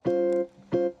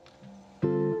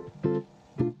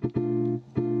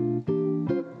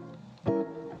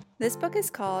This book is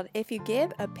called If You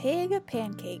Give a Pig a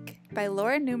Pancake by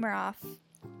Numeroff.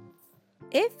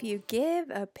 If you give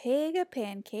a pig a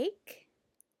pancake,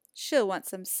 she'll want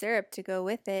some syrup to go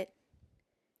with it.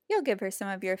 You'll give her some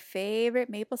of your favorite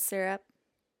maple syrup.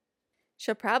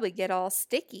 She'll probably get all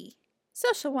sticky,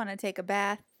 so she'll want to take a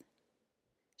bath.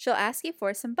 She'll ask you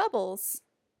for some bubbles.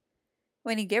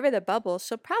 When you give her the bubbles,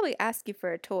 she'll probably ask you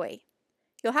for a toy.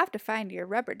 You'll have to find your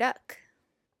rubber duck.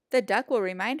 The duck will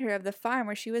remind her of the farm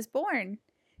where she was born.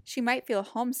 She might feel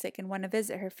homesick and want to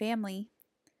visit her family.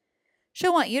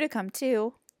 She'll want you to come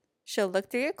too. She'll look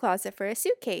through your closet for a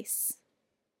suitcase.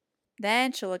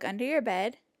 Then she'll look under your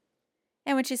bed.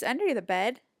 And when she's under the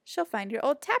bed, she'll find your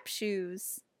old tap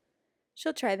shoes.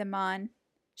 She'll try them on.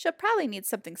 She'll probably need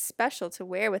something special to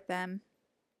wear with them.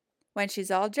 When she's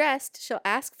all dressed, she'll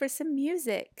ask for some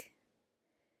music.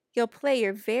 You'll play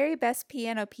your very best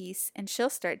piano piece and she'll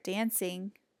start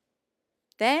dancing.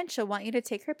 Then she'll want you to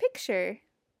take her picture.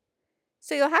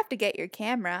 So you'll have to get your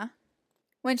camera.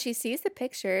 When she sees the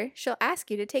picture, she'll ask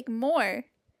you to take more.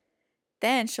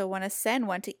 Then she'll want to send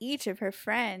one to each of her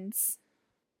friends.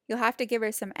 You'll have to give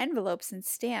her some envelopes and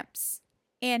stamps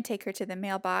and take her to the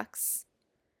mailbox.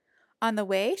 On the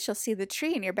way, she'll see the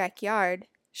tree in your backyard.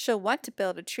 She'll want to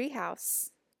build a tree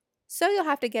house. So you'll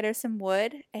have to get her some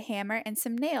wood, a hammer, and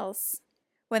some nails.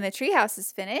 When the tree house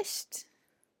is finished,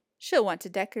 she'll want to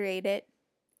decorate it.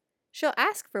 She'll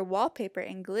ask for wallpaper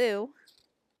and glue.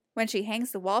 When she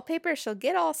hangs the wallpaper, she'll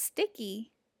get all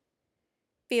sticky.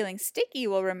 Feeling sticky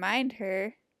will remind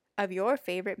her of your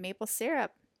favorite maple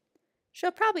syrup.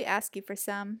 She'll probably ask you for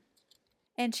some.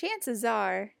 And chances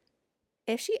are,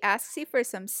 if she asks you for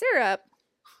some syrup,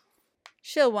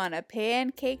 she'll want a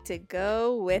pancake to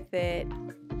go with it.